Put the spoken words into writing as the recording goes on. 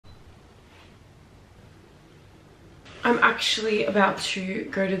I'm actually about to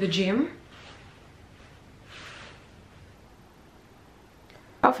go to the gym.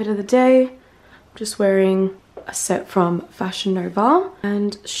 Outfit of the day, I'm just wearing a set from Fashion Nova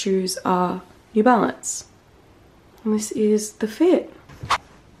and shoes are New Balance. And this is the fit.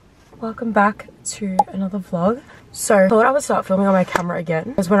 Welcome back to another vlog. So I thought I would start filming on my camera again,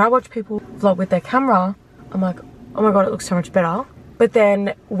 because when I watch people vlog with their camera, I'm like, oh my god, it looks so much better. But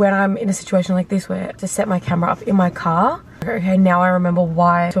then when I'm in a situation like this where I just set my camera up in my car, okay, now I remember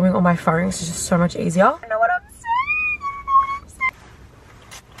why filming on my phone is just so much easier. I know what I'm saying.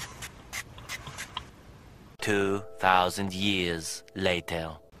 2,000 years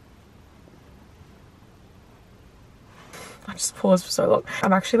later. I just paused for so long.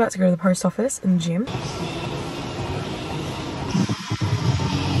 I'm actually about to go to the post office and the gym.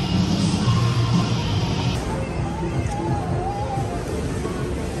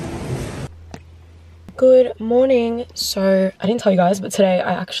 Good morning. So I didn't tell you guys, but today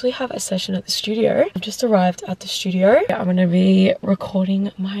I actually have a session at the studio. I've just arrived at the studio. I'm gonna be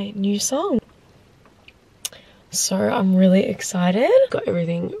recording my new song. So I'm really excited. Got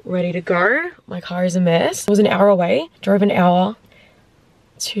everything ready to go. My car is a mess. It was an hour away. Drove an hour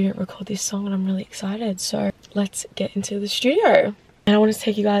to record this song and I'm really excited. So let's get into the studio. And I want to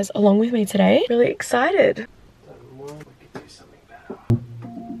take you guys along with me today. Really excited. We could do something better.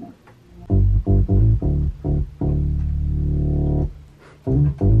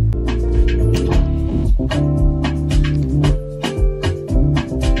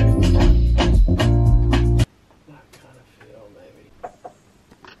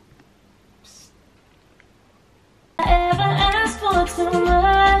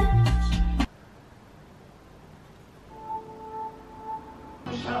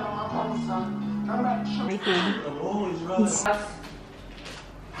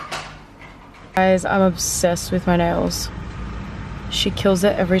 Guys, I'm obsessed with my nails. She kills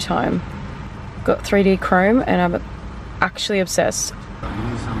it every time. Got 3D chrome and I'm actually obsessed. You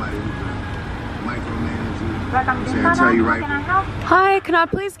need somebody who can micromanage you. I'll tell you right. Hi, can I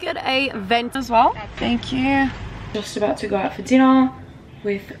please get a vent as well? Thank you. Just about to go out for dinner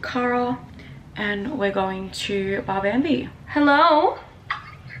with Cara and we're going to Bar Bambi. Hello.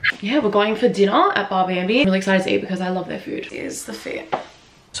 Yeah, we're going for dinner at Bar Bambi. I'm really excited to eat because I love their food. Here's the fit.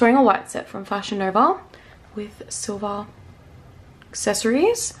 Just wearing a white set from Fashion Nova with silver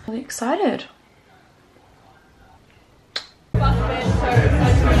accessories. Really excited.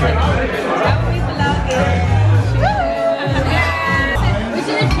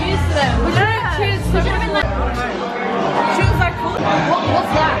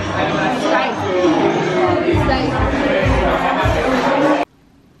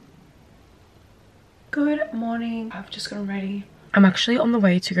 Good morning. I've just gotten ready. I'm actually on the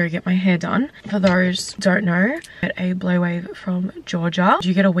way to go get my hair done. For those who don't know, I get a blow wave from Georgia.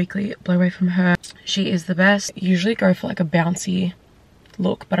 You get a weekly blow wave from her. She is the best. Usually go for like a bouncy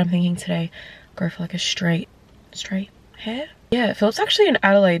look, but I'm thinking today go for like a straight hair. Yeah, Philip's actually in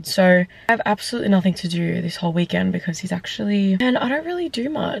Adelaide, so I have absolutely nothing to do this whole weekend because he's actually, and I don't really do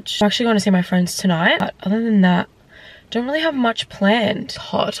much. I'm actually going to see my friends tonight, but other than that, don't really have much planned. It's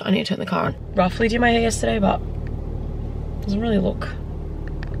hot. I need to turn the car on. Roughly did my hair yesterday, but doesn't really look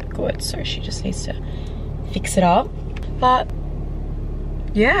good, so she just needs to fix it up. But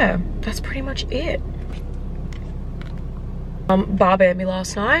yeah, that's pretty much it. Bar Bambi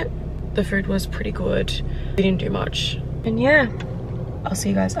last night. The food was pretty good. We didn't do much. And yeah, I'll see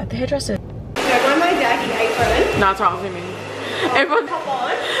you guys at the hairdresser. Don't mind my daggy apron. No, it's wrong with me. Everyone Hop on,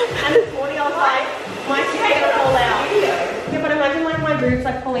 and this morning I was like, my shit's gonna fall out. Yeah, but imagine like my boobs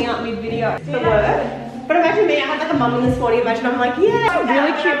like falling out mid-video. It's the word. But imagine me, I had like a mum in this morning, imagine I'm like, yeah. It's a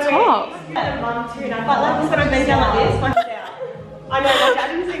really cute top. Yeah, mum too, but like when I bend down like this, my shit's out. I know, my dad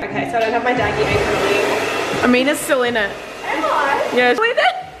didn't see. Okay, so I don't have my daggy apron on. Amina's still in it. Am I? Yeah, she's in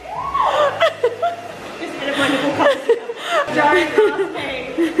it. Just edit my nipple cups. Don't ask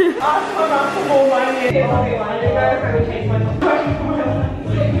me. Ask for more money. I didn't go home and change my top.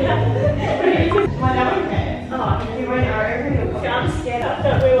 My dad won't care. Oh, you won't know. I'm scared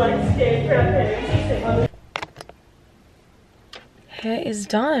that we're like scared for our parents. Hair is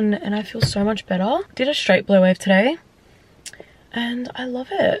done and I feel so much better. Did a straight blow wave today and I love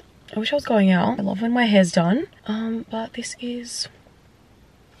it. I wish I was going out. I love when my hair's done. But this is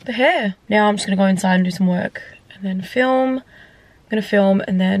the hair. Now I'm just gonna go inside and do some work and then film. I'm gonna film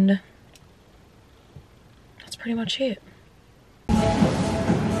and then that's pretty much it.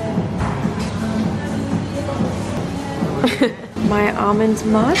 My almond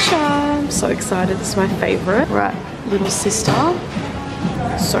matcha. I'm so excited. This is my favorite. We're at Little Sister.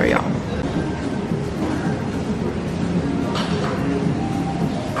 So yum.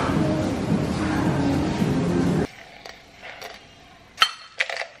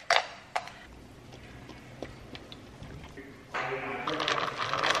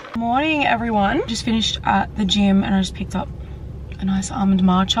 Morning everyone. Just finished at the gym and I just picked up a nice almond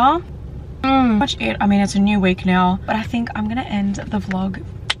matcha. Much it. I mean, it's a new week now, but I think I'm gonna end the vlog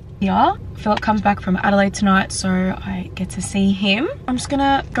here. Philip comes back from Adelaide tonight, so I get to see him. I'm just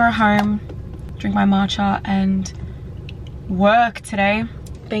gonna go home, drink my matcha and work today.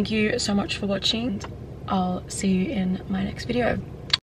 Thank you so much for watching. I'll see you in my next video.